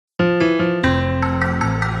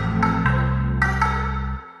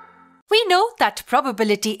that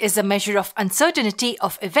probability is a measure of uncertainty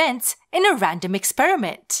of events in a random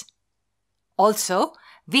experiment. Also,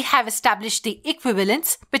 we have established the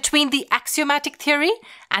equivalence between the axiomatic theory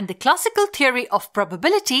and the classical theory of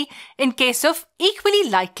probability in case of equally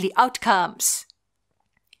likely outcomes.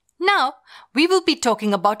 Now, we will be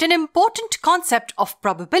talking about an important concept of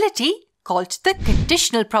probability called the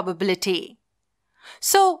conditional probability.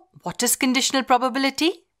 So, what is conditional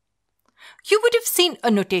probability? You would have seen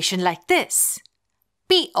a notation like this: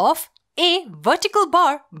 P of A vertical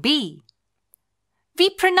bar B. We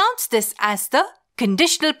pronounce this as the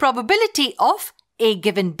conditional probability of A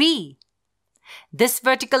given B. This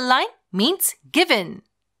vertical line means given.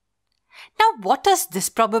 Now, what does this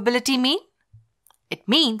probability mean? It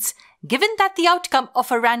means, given that the outcome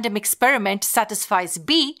of a random experiment satisfies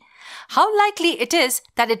B, how likely it is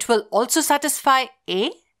that it will also satisfy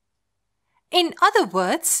A? In other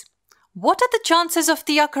words, what are the chances of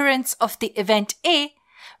the occurrence of the event A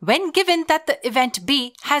when given that the event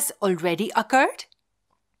B has already occurred?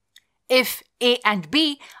 If A and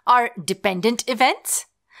B are dependent events,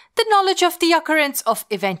 the knowledge of the occurrence of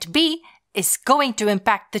event B is going to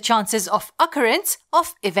impact the chances of occurrence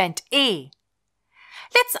of event A.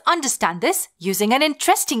 Let's understand this using an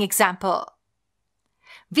interesting example.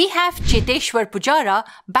 We have Cheteshwar Pujara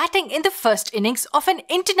batting in the first innings of an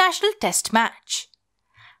international test match.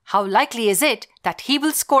 How likely is it that he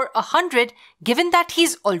will score 100 given that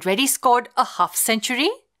he's already scored a half century?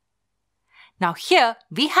 Now here,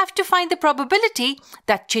 we have to find the probability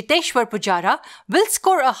that Cheteshwar Pujara will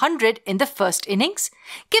score 100 in the first innings,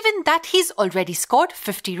 given that he's already scored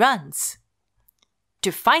 50 runs.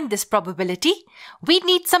 To find this probability, we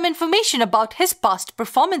need some information about his past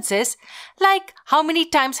performances, like how many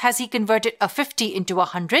times has he converted a 50 into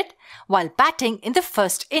 100 while batting in the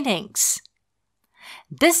first innings.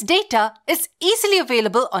 This data is easily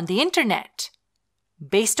available on the internet.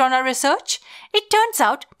 Based on our research, it turns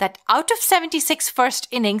out that out of 76 first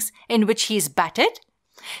innings in which he's batted,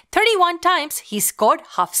 31 times he scored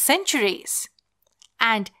half centuries.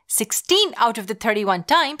 And 16 out of the 31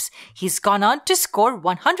 times he's gone on to score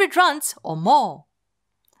 100 runs or more.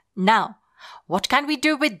 Now, what can we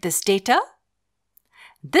do with this data?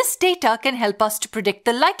 This data can help us to predict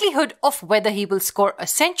the likelihood of whether he will score a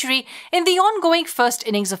century in the ongoing first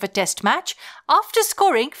innings of a test match after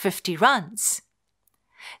scoring 50 runs.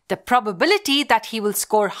 The probability that he will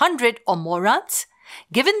score 100 or more runs,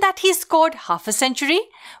 given that he scored half a century,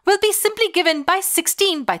 will be simply given by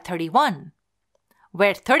 16 by 31.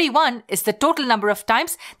 Where 31 is the total number of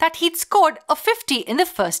times that he'd scored a 50 in the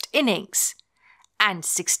first innings. And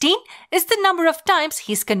 16 is the number of times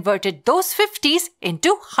he's converted those 50s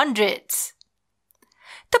into hundreds.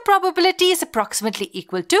 The probability is approximately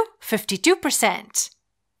equal to 52%.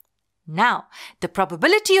 Now, the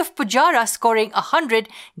probability of Pujara scoring 100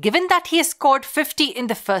 given that he has scored 50 in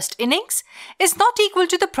the first innings is not equal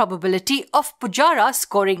to the probability of Pujara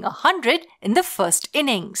scoring 100 in the first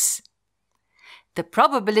innings. The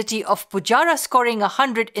probability of Pujara scoring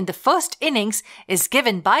 100 in the first innings is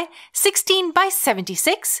given by 16 by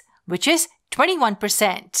 76, which is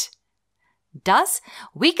 21%. Thus,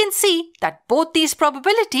 we can see that both these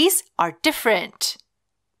probabilities are different.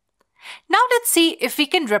 Now let's see if we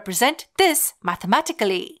can represent this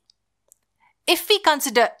mathematically. If we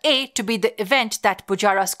consider A to be the event that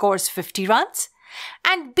Pujara scores 50 runs,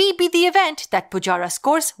 and B be the event that Pujara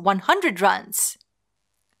scores 100 runs.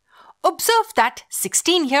 Observe that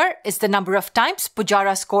 16 here is the number of times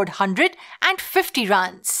Pujara scored 100 and 50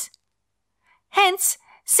 runs. Hence,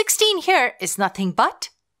 16 here is nothing but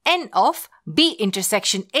n of B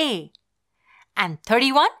intersection A. And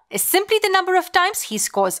 31 is simply the number of times he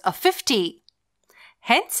scores a 50.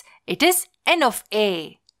 Hence, it is n of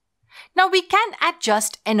A. Now we can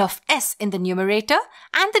adjust n of S in the numerator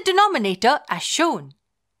and the denominator as shown.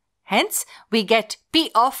 Hence, we get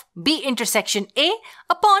P of B intersection A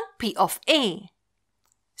upon P of A.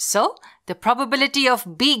 So, the probability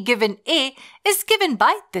of B given A is given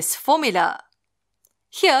by this formula.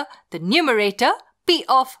 Here, the numerator P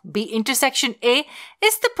of B intersection A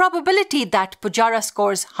is the probability that Pujara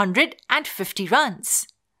scores 150 runs.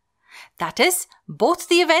 That is, both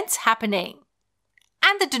the events happening.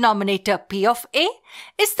 And the denominator P of A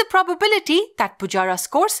is the probability that Pujara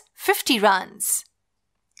scores 50 runs.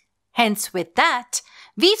 Hence, with that,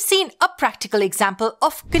 we've seen a practical example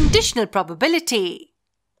of conditional probability.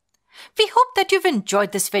 We hope that you've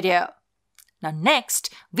enjoyed this video. Now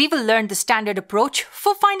next, we will learn the standard approach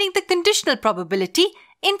for finding the conditional probability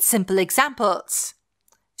in simple examples.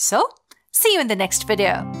 So, see you in the next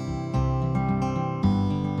video.